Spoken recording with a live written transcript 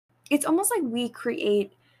It's almost like we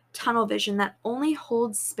create tunnel vision that only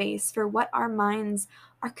holds space for what our minds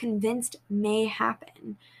are convinced may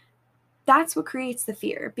happen. That's what creates the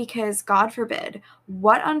fear, because God forbid,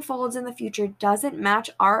 what unfolds in the future doesn't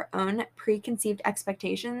match our own preconceived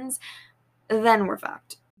expectations, then we're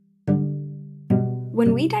fucked.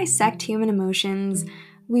 When we dissect human emotions,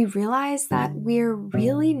 we realize that we're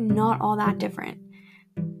really not all that different.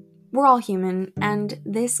 We're all human, and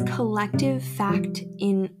this collective fact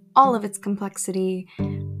in all of its complexity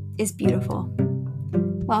is beautiful.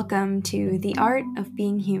 Welcome to The Art of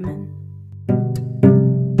Being Human.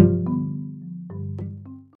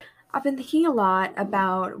 I've been thinking a lot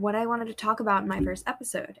about what I wanted to talk about in my first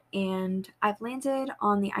episode, and I've landed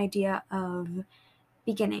on the idea of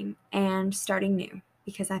beginning and starting new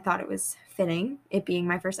because I thought it was fitting, it being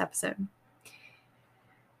my first episode.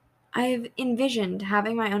 I've envisioned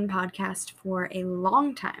having my own podcast for a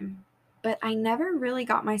long time, but I never really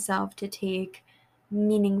got myself to take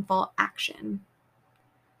meaningful action.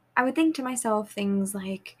 I would think to myself things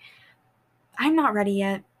like, I'm not ready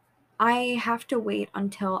yet. I have to wait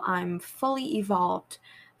until I'm fully evolved,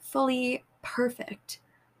 fully perfect,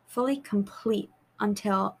 fully complete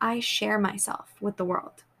until I share myself with the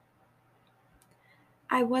world.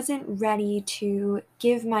 I wasn't ready to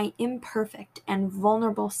give my imperfect and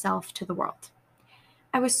vulnerable self to the world.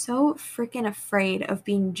 I was so freaking afraid of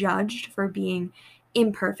being judged for being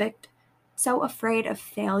imperfect, so afraid of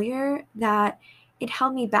failure that it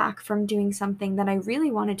held me back from doing something that I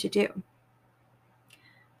really wanted to do.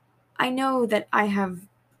 I know that I have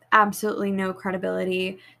absolutely no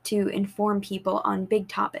credibility to inform people on big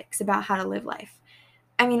topics about how to live life.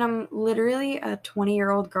 I mean, I'm literally a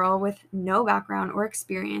 20-year-old girl with no background or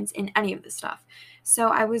experience in any of this stuff. So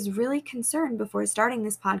I was really concerned before starting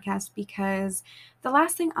this podcast because the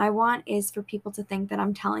last thing I want is for people to think that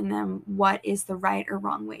I'm telling them what is the right or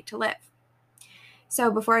wrong way to live.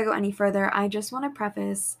 So before I go any further, I just want to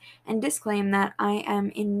preface and disclaim that I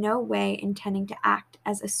am in no way intending to act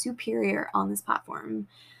as a superior on this platform.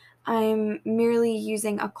 I'm merely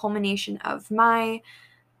using a culmination of my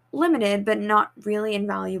limited but not really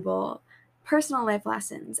invaluable personal life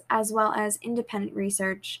lessons as well as independent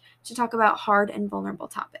research to talk about hard and vulnerable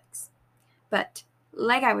topics. But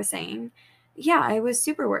like I was saying, yeah, I was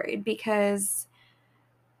super worried because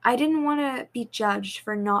I didn't want to be judged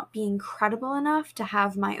for not being credible enough to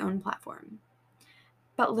have my own platform.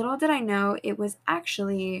 But little did I know it was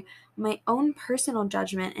actually my own personal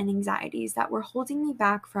judgment and anxieties that were holding me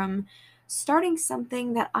back from starting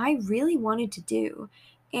something that I really wanted to do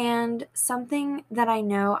and something that I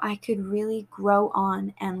know I could really grow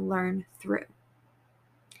on and learn through.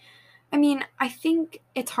 I mean, I think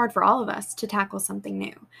it's hard for all of us to tackle something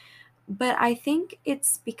new, but I think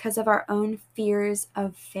it's because of our own fears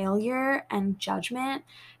of failure and judgment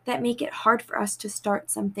that make it hard for us to start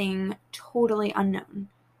something totally unknown.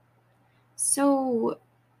 So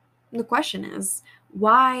the question is,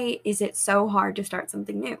 why is it so hard to start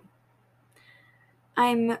something new?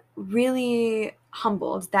 I'm really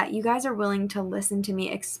humbled that you guys are willing to listen to me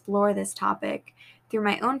explore this topic through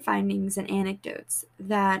my own findings and anecdotes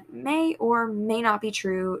that may or may not be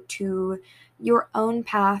true to your own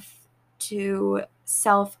path to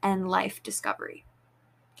self and life discovery.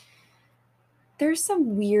 There's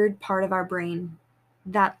some weird part of our brain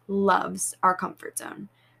that loves our comfort zone.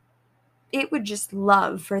 It would just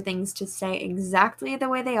love for things to stay exactly the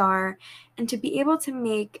way they are and to be able to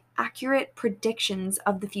make accurate predictions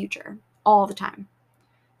of the future all the time.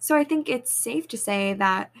 So I think it's safe to say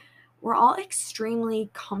that we're all extremely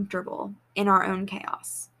comfortable in our own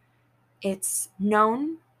chaos. It's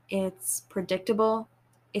known, it's predictable,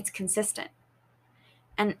 it's consistent.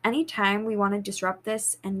 And anytime we want to disrupt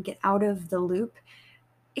this and get out of the loop,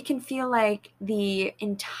 it can feel like the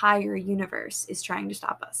entire universe is trying to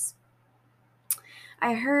stop us.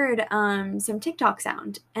 I heard some TikTok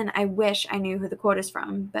sound, and I wish I knew who the quote is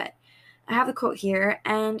from, but I have the quote here,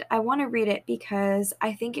 and I want to read it because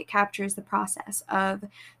I think it captures the process of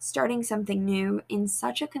starting something new in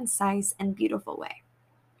such a concise and beautiful way.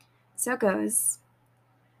 So it goes,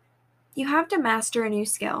 you have to master a new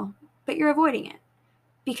skill, but you're avoiding it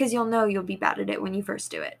because you'll know you'll be bad at it when you first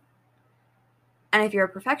do it. And if you're a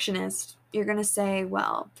perfectionist, you're going to say,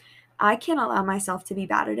 well, I can't allow myself to be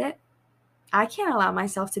bad at it. I can't allow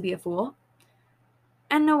myself to be a fool.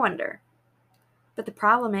 And no wonder. But the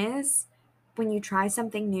problem is, when you try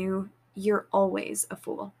something new, you're always a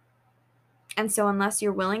fool. And so unless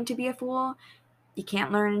you're willing to be a fool, you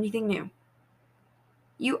can't learn anything new.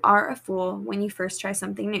 You are a fool when you first try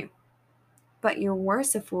something new, but you're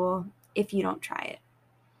worse a fool if you don't try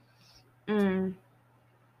it.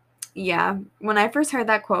 Yeah, when I first heard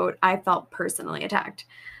that quote, I felt personally attacked.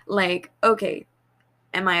 Like, okay,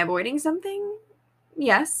 am I avoiding something?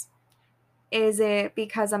 Yes. Is it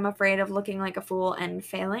because I'm afraid of looking like a fool and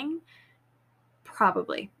failing?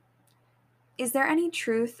 Probably. Is there any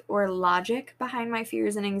truth or logic behind my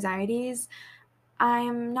fears and anxieties?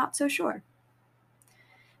 I'm not so sure.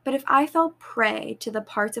 But if I fell prey to the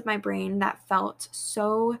parts of my brain that felt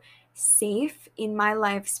so safe in my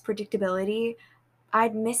life's predictability,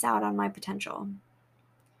 I'd miss out on my potential.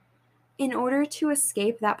 In order to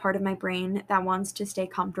escape that part of my brain that wants to stay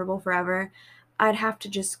comfortable forever, I'd have to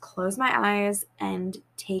just close my eyes and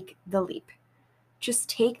take the leap. Just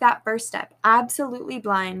take that first step, absolutely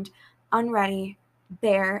blind, unready,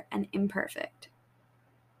 bare, and imperfect.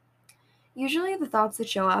 Usually, the thoughts that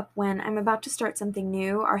show up when I'm about to start something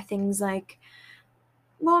new are things like,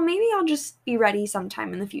 well, maybe I'll just be ready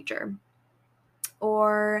sometime in the future.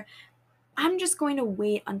 Or I'm just going to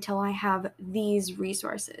wait until I have these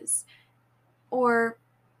resources. Or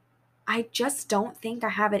I just don't think I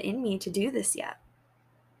have it in me to do this yet.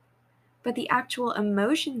 But the actual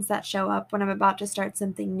emotions that show up when I'm about to start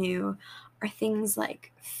something new are things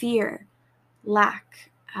like fear,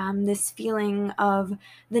 lack, this feeling of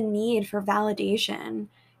the need for validation,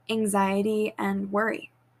 anxiety, and worry.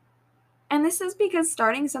 And this is because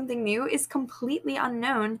starting something new is completely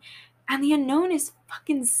unknown, and the unknown is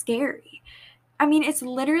fucking scary. I mean, it's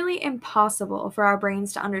literally impossible for our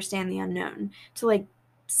brains to understand the unknown, to like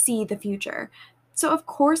see the future. So, of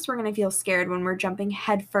course, we're going to feel scared when we're jumping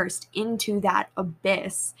headfirst into that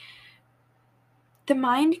abyss. The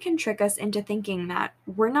mind can trick us into thinking that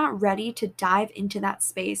we're not ready to dive into that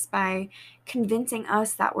space by convincing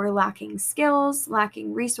us that we're lacking skills,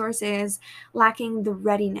 lacking resources, lacking the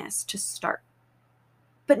readiness to start.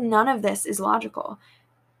 But none of this is logical.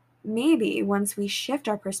 Maybe once we shift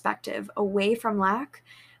our perspective away from lack,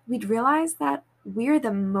 we'd realize that we're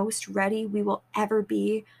the most ready we will ever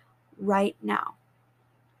be right now.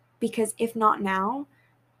 Because if not now,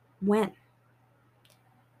 when?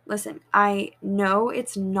 Listen, I know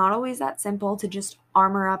it's not always that simple to just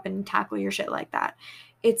armor up and tackle your shit like that.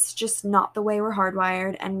 It's just not the way we're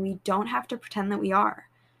hardwired, and we don't have to pretend that we are.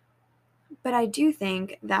 But I do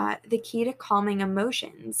think that the key to calming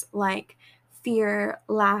emotions like fear,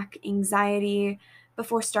 lack, anxiety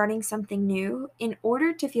before starting something new, in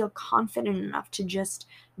order to feel confident enough to just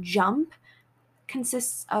jump,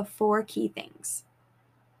 consists of 4 key things.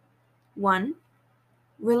 1,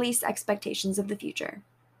 release expectations of the future.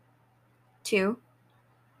 2,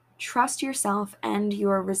 trust yourself and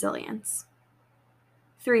your resilience.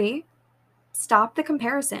 3, stop the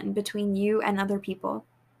comparison between you and other people.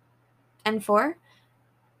 And 4,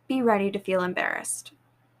 be ready to feel embarrassed.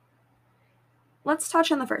 Let's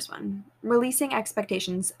touch on the first one, releasing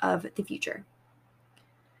expectations of the future.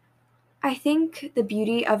 I think the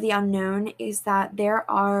beauty of the unknown is that there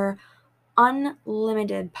are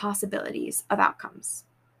unlimited possibilities of outcomes.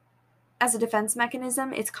 As a defense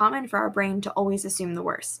mechanism, it's common for our brain to always assume the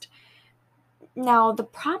worst. Now, the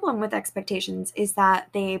problem with expectations is that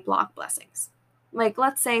they block blessings. Like,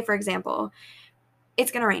 let's say, for example,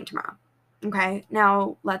 it's going to rain tomorrow. Okay,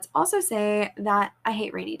 now let's also say that I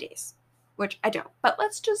hate rainy days, which I don't, but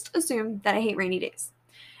let's just assume that I hate rainy days.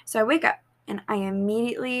 So I wake up and I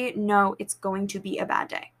immediately know it's going to be a bad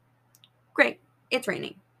day. Great, it's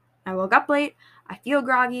raining. I woke up late, I feel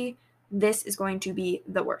groggy, this is going to be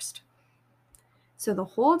the worst. So the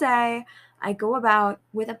whole day I go about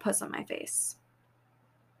with a puss on my face.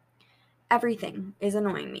 Everything is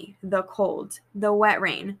annoying me. The cold, the wet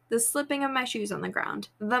rain, the slipping of my shoes on the ground,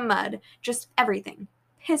 the mud, just everything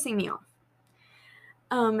pissing me off.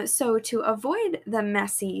 So to avoid the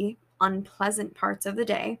messy, unpleasant parts of the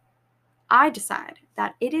day, I decide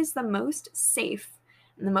that it is the most safe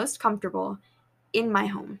and the most comfortable in my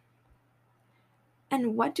home.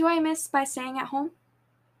 And what do I miss by staying at home?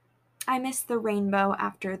 I miss the rainbow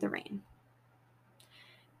after the rain.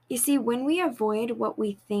 You see, when we avoid what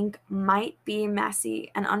we think might be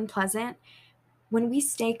messy and unpleasant, when we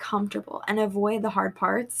stay comfortable and avoid the hard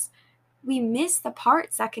parts, we miss the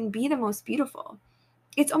parts that can be the most beautiful.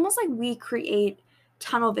 It's almost like we create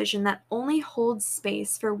tunnel vision that only holds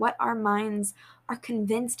space for what our minds are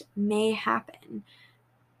convinced may happen.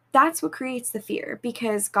 That's what creates the fear,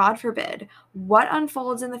 because God forbid, what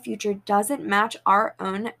unfolds in the future doesn't match our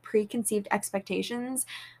own preconceived expectations,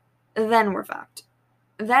 then we're fucked.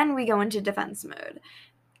 Then we go into defense mode.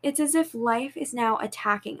 It's as if life is now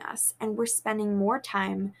attacking us and we're spending more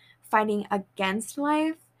time fighting against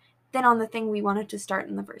life than on the thing we wanted to start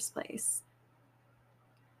in the first place.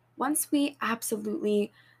 Once we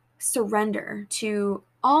absolutely surrender to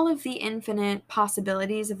all of the infinite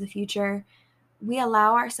possibilities of the future, we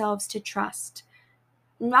allow ourselves to trust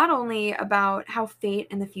not only about how fate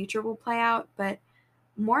in the future will play out, but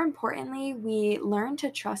more importantly, we learn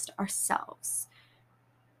to trust ourselves.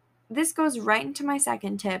 This goes right into my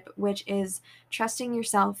second tip, which is trusting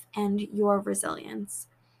yourself and your resilience.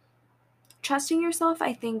 Trusting yourself,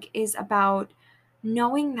 I think, is about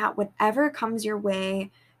knowing that whatever comes your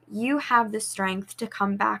way, you have the strength to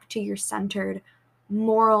come back to your centered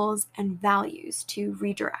morals and values to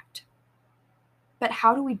redirect. But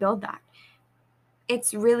how do we build that?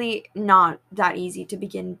 It's really not that easy to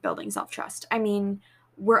begin building self-trust. I mean,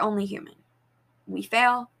 we're only human. We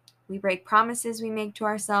fail, we break promises we make to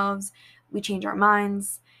ourselves, we change our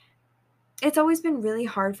minds. It's always been really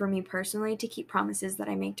hard for me personally to keep promises that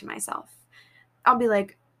I make to myself. I'll be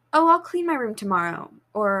like, oh, I'll clean my room tomorrow,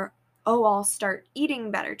 or oh, I'll start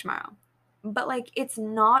eating better tomorrow. But it's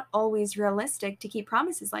not always realistic to keep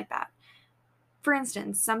promises like that. For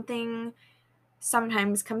instance, something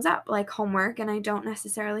sometimes comes up, like homework, and I don't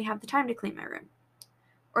necessarily have the time to clean my room.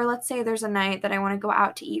 Or let's say there's a night that I want to go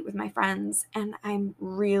out to eat with my friends, and I'm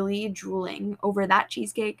really drooling over that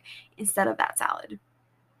cheesecake instead of that salad.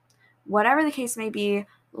 Whatever the case may be,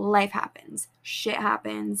 life happens, shit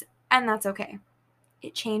happens, and that's okay.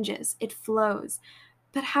 It changes, it flows.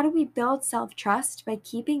 But how do we build self-trust? By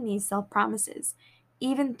keeping these self-promises,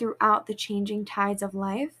 even throughout the changing tides of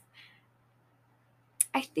life?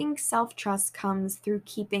 I think self-trust comes through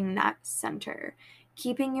keeping that center,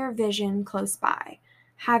 keeping your vision close by,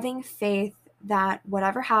 having faith that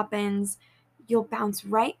whatever happens, you'll bounce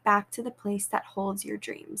right back to the place that holds your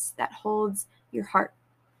dreams, that holds your heart.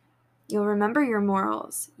 You'll remember your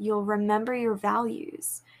morals, you'll remember your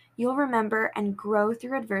values, you'll remember and grow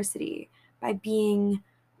through adversity by being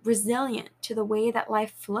resilient to the way that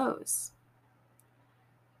life flows.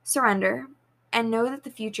 Surrender and know that the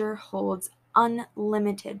future holds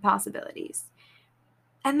unlimited possibilities.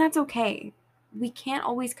 And that's okay. We can't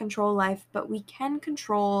always control life, but we can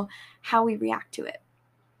control how we react to it.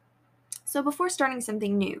 So before starting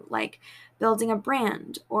something new, like building a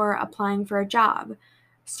brand or applying for a job,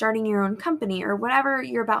 starting your own company, or whatever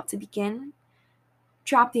you're about to begin,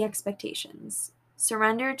 drop the expectations.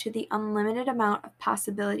 Surrender to the unlimited amount of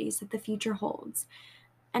possibilities that the future holds,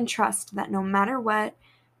 and trust that no matter what,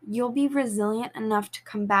 you'll be resilient enough to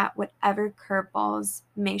combat whatever curveballs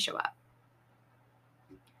may show up.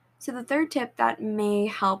 So the third tip that may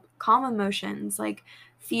help calm emotions like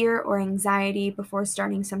fear or anxiety before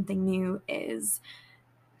starting something new is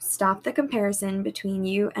stop the comparison between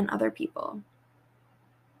you and other people.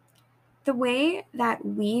 The way that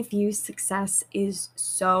we view success is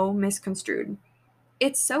so misconstrued.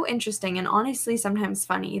 It's so interesting and honestly sometimes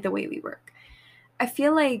funny the way we work. I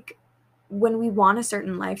feel like when we want a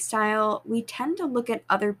certain lifestyle, we tend to look at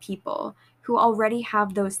other people who already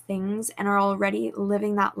have those things and are already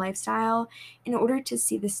living that lifestyle in order to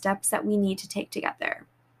see the steps that we need to take to get there.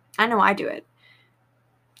 I know I do it.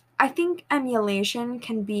 I think emulation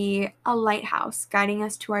can be a lighthouse guiding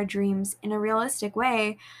us to our dreams in a realistic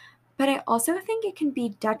way, but I also think it can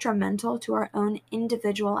be detrimental to our own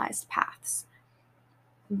individualized paths.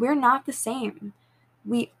 We're not the same.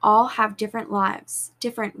 We all have different lives,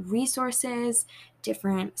 different resources,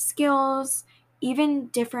 different skills, even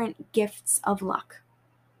different gifts of luck.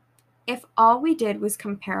 If all we did was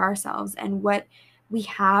compare ourselves and what we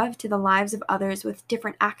have to the lives of others with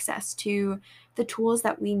different access to the tools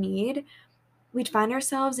that we need, we'd find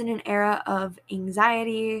ourselves in an era of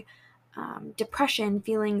anxiety, depression,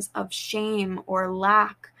 feelings of shame or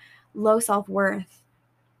lack, low self-worth.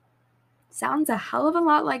 Sounds a hell of a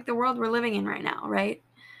lot like the world we're living in right now, right?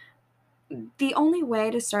 The only way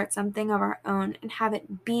to start something of our own and have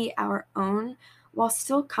it be our own while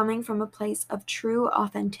still coming from a place of true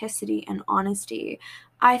authenticity and honesty,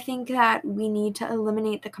 I think that we need to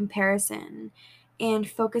eliminate the comparison and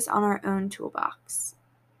focus on our own toolbox.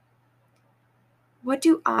 What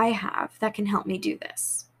do I have that can help me do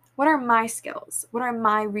this? What are my skills? What are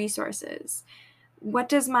my resources? What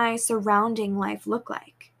does my surrounding life look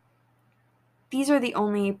like? These are the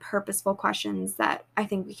only purposeful questions that I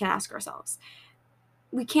think we can ask ourselves.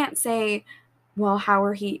 We can't say, well, how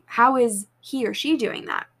is he or she doing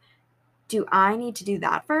that? Do I need to do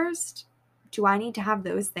that first? Do I need to have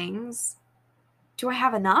those things? Do I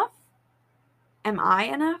have enough? Am I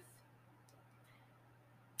enough?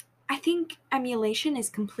 I think emulation is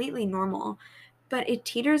completely normal, but it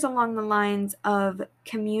teeters along the lines of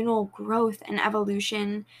communal growth and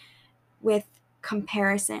evolution with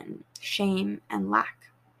comparison, shame, and lack.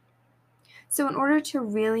 So in order to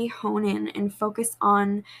really hone in and focus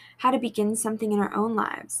on how to begin something in our own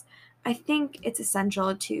lives, I think it's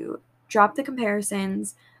essential to drop the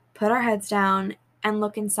comparisons, put our heads down, and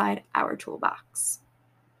look inside our toolbox.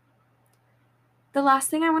 The last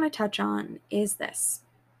thing I want to touch on is this.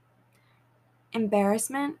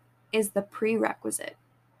 Embarrassment is the prerequisite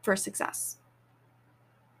for success.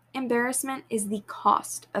 Embarrassment is the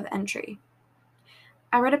cost of entry.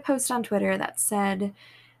 I read a post on Twitter that said,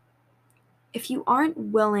 if you aren't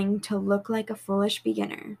willing to look like a foolish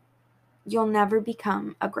beginner, you'll never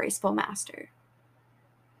become a graceful master.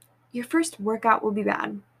 Your first workout will be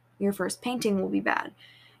bad. Your first painting will be bad.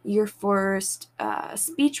 Your first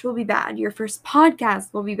speech will be bad. Your first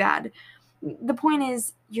podcast will be bad. The point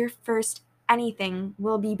is, your first anything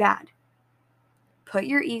will be bad. Put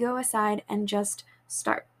your ego aside and just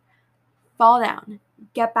start. Fall down,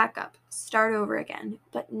 get back up, start over again,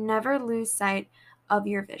 but never lose sight of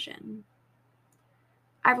your vision.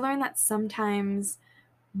 I've learned that sometimes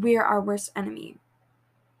we're our worst enemy.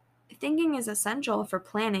 Thinking is essential for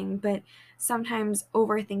planning, but sometimes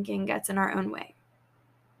overthinking gets in our own way.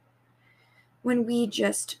 When we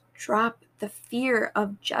just drop the fear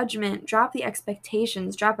of judgment, drop the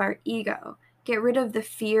expectations, drop our ego, get rid of the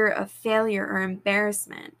fear of failure or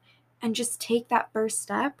embarrassment, and just take that first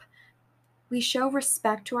step, we show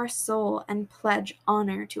respect to our soul and pledge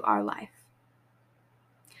honor to our life.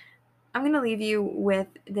 I'm going to leave you with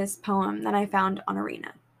this poem that I found on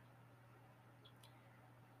Arena.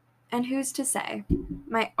 And who's to say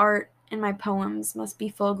my art and my poems must be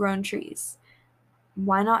full-grown trees?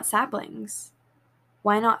 Why not saplings?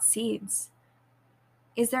 Why not seeds?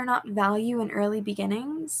 Is there not value in early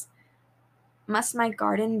beginnings? Must my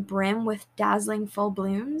garden brim with dazzling full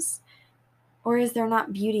blooms? Or is there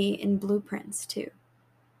not beauty in blueprints too?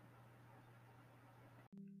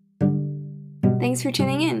 Thanks for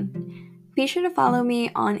tuning in. Be sure to follow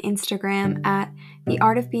me on Instagram at The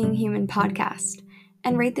Art of Being Human Podcast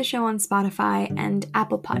and rate the show on Spotify and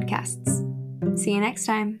Apple Podcasts. See you next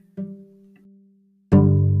time.